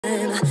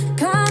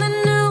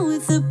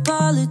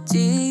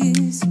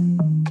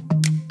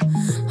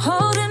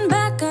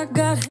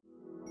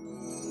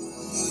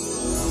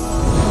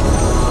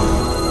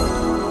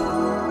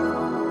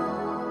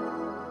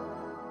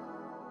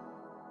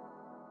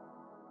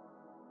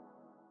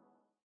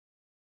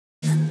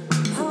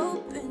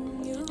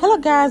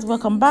Hello guys,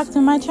 welcome back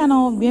to my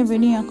channel.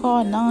 Bienvenue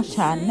encore dans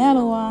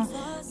channel.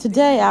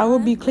 Today I will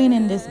be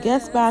cleaning this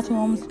guest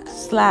bathroom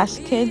slash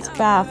kids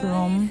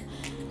bathroom.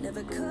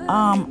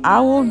 I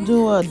will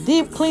do a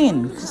deep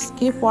clean. Just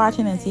keep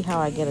watching and see how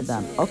I get it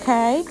done,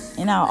 okay?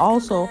 And I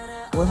also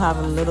will have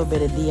a little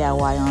bit of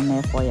DIY on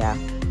there for ya.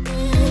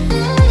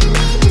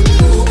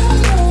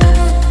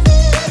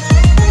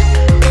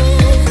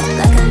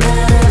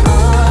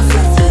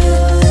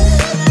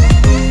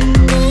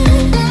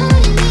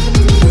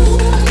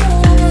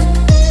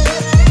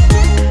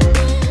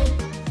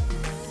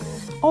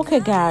 Okay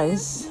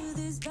guys,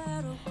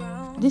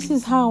 this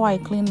is how I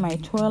clean my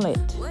toilet,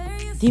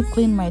 deep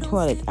clean my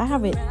toilet. I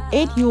have an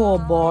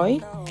 8-year-old boy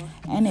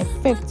and a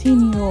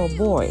 15-year-old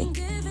boy,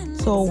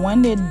 so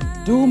when they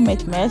do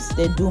make mess,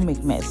 they do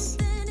make mess,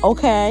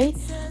 okay?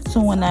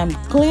 So when I'm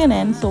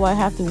cleaning, so I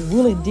have to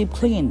really deep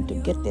clean to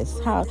get this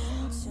house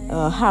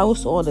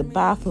or the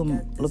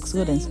bathroom looks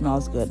good and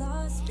smells good.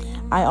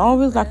 I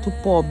always like to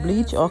pour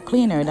bleach or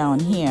cleaner down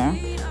here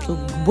to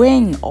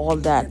bring all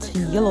that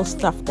yellow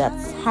stuff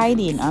that's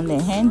hiding on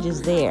the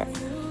hinges there,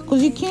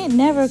 because you can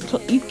never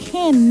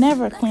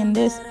clean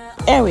this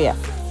area.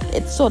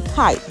 It's so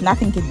tight,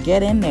 nothing can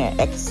get in there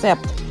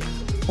except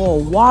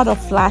for water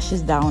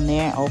flashes down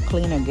there or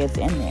cleaner gets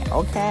in there,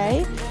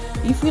 okay?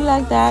 If you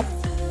like that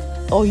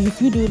or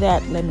if you do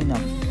that, let me know.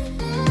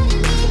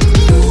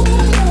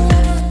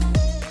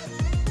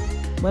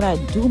 But I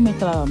do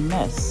make a lot of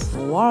mess.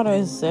 Water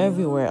is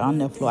everywhere on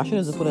the floor. I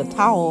should have put a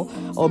towel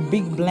or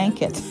big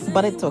blanket,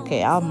 but it's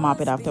okay. I'll mop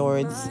it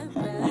afterwards.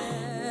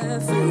 I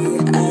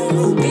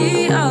will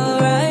be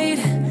alright.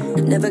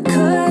 Never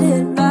cut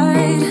it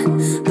bite,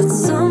 but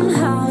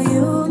somehow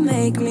you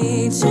make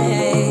me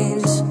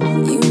change.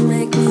 You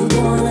make me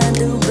wanna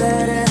do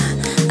better.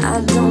 I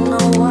don't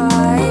know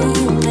why.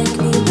 You make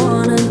me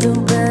wanna do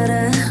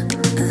better.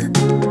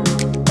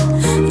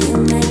 You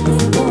make me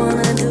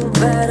wanna do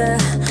better.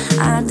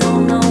 I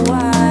don't know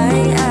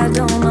why, I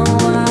don't know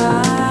why.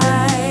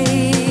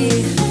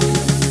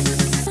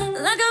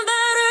 Like I'm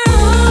better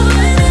off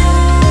with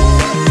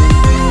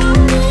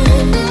Like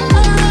I'm better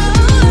off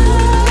with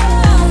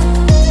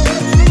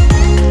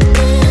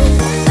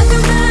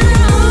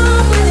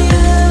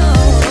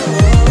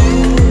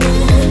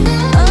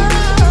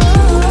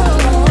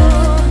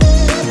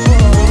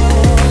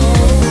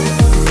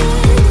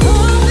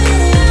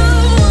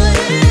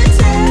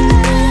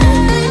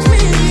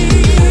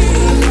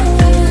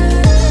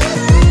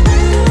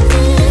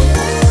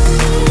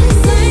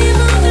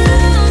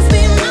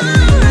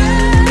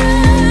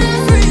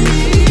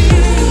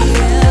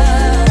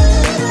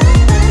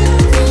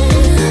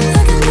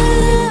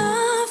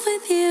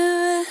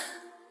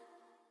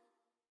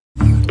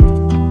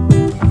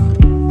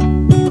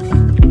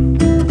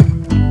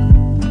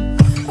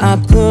I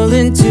pull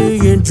into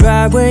your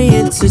driveway,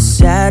 it's a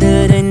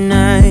Saturday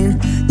night.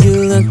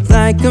 You look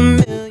like a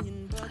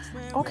million.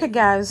 Okay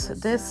guys,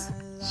 this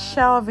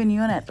shelving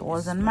unit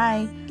was in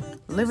my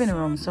living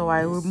room, so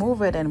I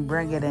remove it and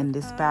bring it in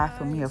this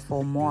bathroom here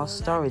for more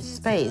storage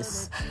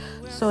space.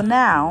 So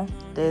now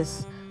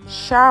this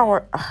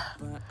shower,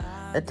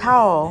 the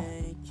towel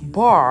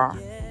bar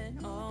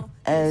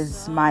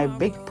is my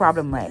big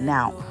problem right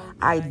now.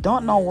 I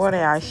don't know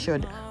whether I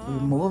should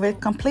remove it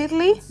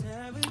completely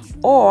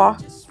or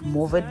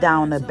move it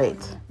down a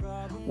bit.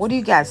 What do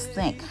you guys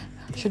think?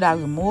 Should I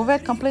remove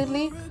it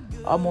completely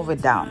or move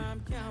it down?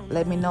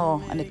 Let me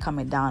know in the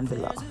comment down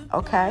below,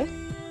 okay?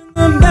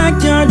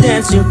 Backyard,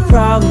 dance your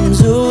problems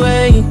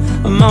away.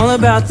 I'm all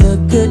about the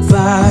good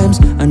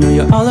vibes. I know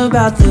you're all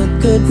about the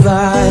good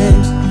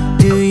vibes.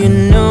 Do you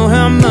know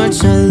how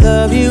much I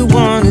love you?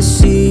 Wanna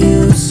see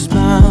you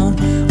smile.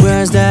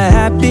 Where's that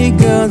happy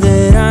girl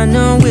that I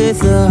know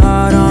with a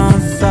heart on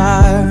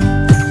fire?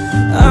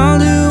 I'll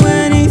do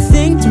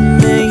anything to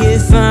make it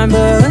fine,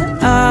 but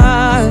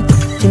I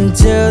can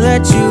tell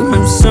that you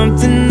have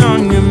something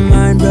on your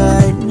mind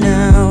right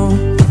now.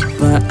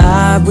 But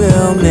I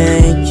will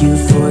make you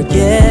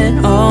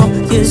forget all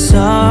your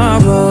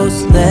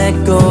sorrows.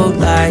 Let go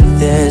like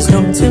there's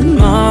no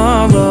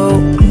tomorrow.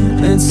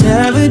 Let's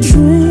have a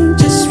drink,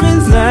 just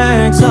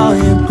relax. All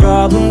your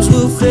problems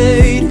will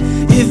fade.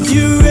 If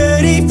you're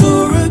ready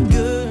for a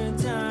good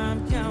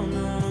time, count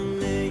on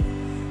me.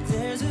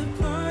 There's a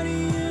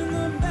party in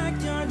the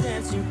backyard,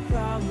 dance your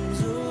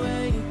problems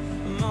away.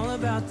 I'm all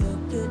about the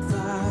good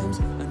vibes.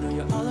 I know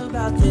you're all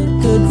about the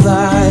good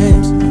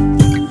vibes.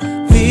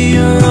 We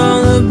are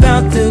all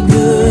about the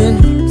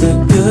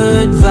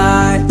good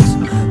vibes.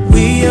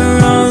 We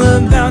are all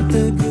about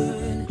the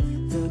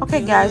good.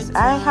 Okay guys,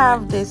 I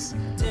have this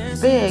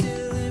big,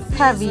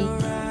 heavy,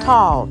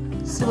 tall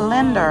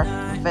cylinder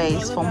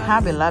vase from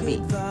Hobby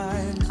Lobby.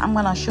 I'm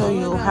gonna show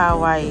you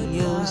how I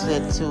use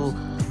it to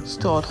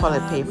store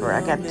toilet paper.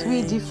 I got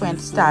 3 different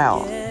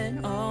styles,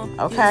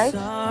 okay?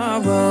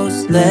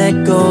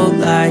 Let go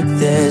like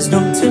there's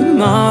no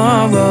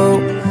tomorrow.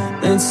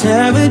 Let's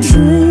have a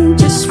drink,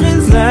 just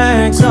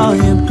relax. All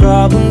your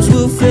problems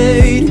will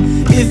fade.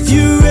 If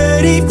you're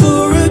ready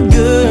for a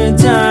good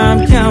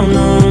time, count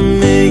on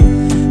me.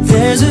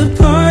 There's a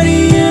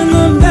party in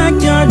the back.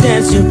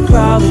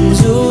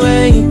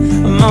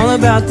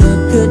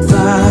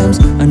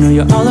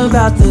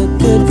 about the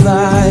good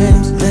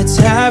vibes. Let's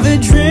have a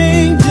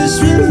drink,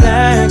 just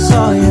relax,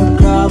 all your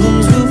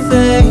problems will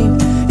fade.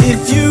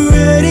 If you're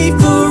ready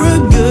for a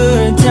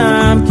good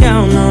time,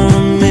 count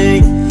on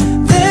me.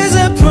 There's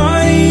a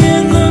party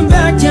in the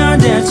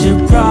backyard, dance your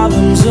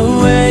problems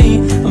away.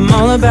 I'm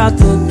all about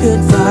the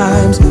good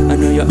vibes, I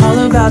know you're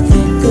all about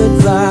the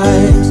good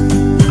vibes.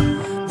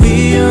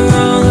 We are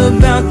all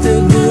about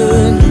the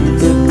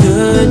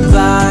good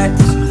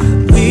vibes.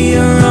 We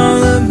are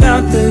all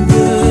about the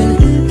good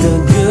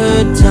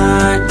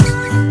times.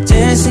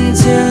 Dance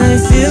until it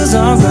feels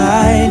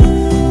alright,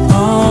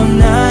 all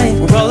night.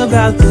 We're all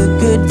about the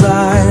good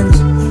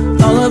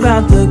vibes, all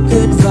about the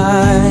good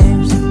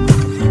vibes.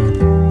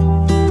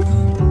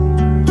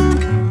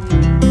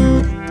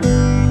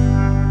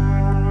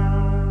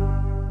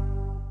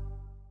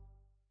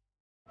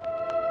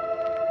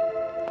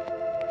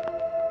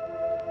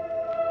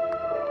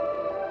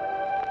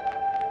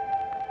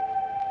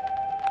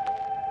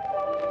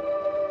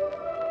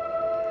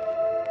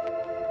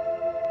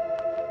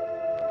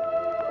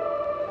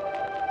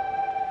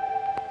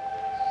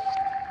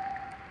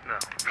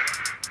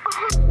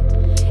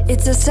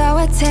 It's a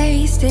sour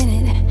taste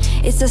in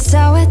it. It's a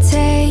sour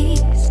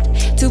taste.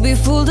 To be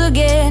fooled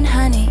again,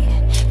 honey.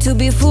 To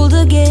be fooled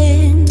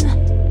again.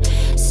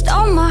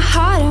 Stole my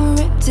heart and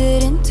ripped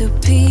it into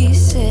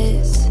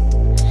pieces.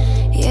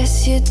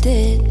 Yes, you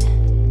did.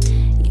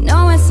 You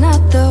know it's not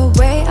the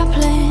way I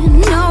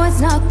planned. No, it's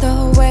not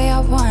the way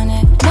I want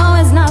it. No,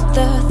 it's not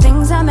the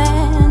things I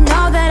meant.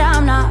 Know that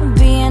I'm not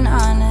being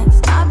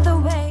honest. Not the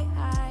way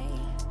I...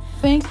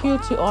 Thank you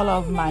to all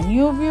of my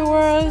new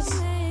viewers.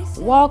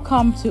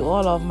 Welcome to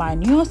all of my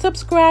new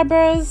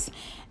subscribers,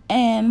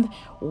 and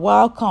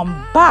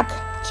welcome back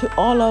to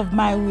all of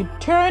my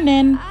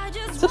returning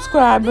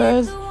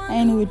subscribers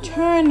and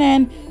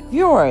returning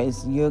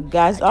viewers. You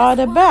guys are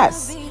the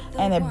best,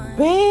 and a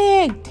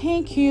big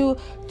thank you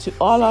to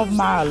all of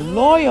my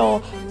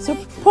loyal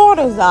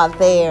supporters out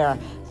there.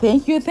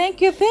 Thank you, thank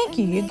you, thank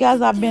you. You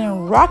guys have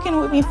been rocking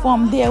with me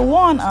from day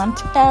one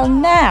until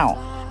now.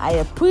 I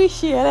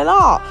appreciate it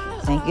all.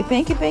 Thank you,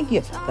 thank you, thank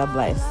you. God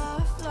bless.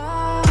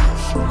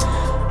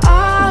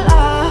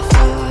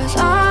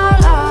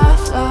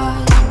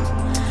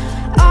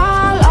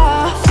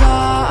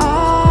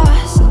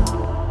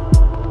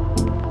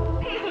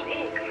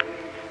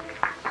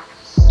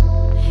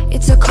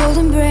 It's a cold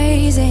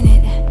embrace, ain't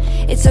it?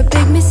 It's a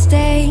big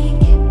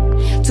mistake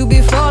to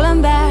be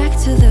falling back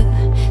to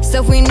the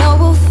stuff we know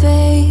will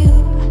fail.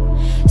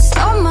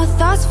 Stole my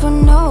thoughts for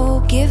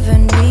no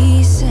given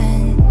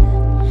reason,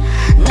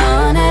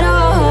 none at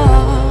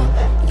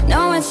all.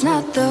 No, it's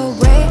not the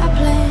way I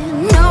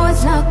planned. No,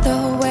 it's not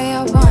the way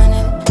I want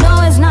it.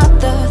 No, it's not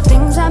the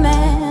things I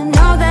meant.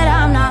 Know that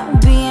I'm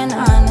not being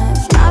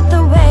honest. Not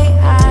the way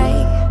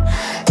I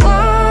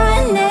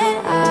want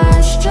it.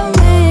 I still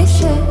make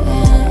sense.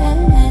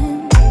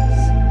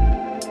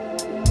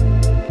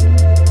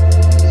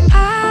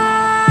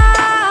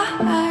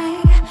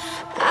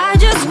 I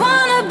just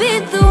wanna be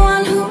the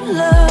one who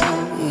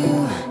loves you.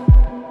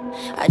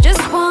 I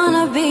just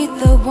wanna be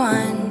the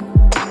one.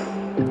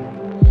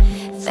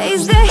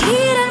 Face the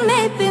heat and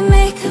maybe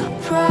make a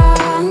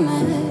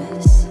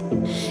promise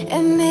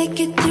and make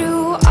it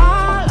through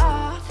all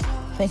of.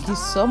 Thank you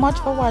so much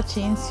for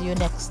watching. See you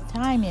next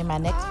time in my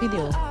next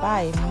video.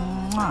 Bye.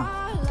 Mwah.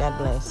 God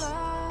bless.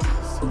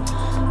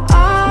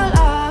 All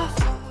of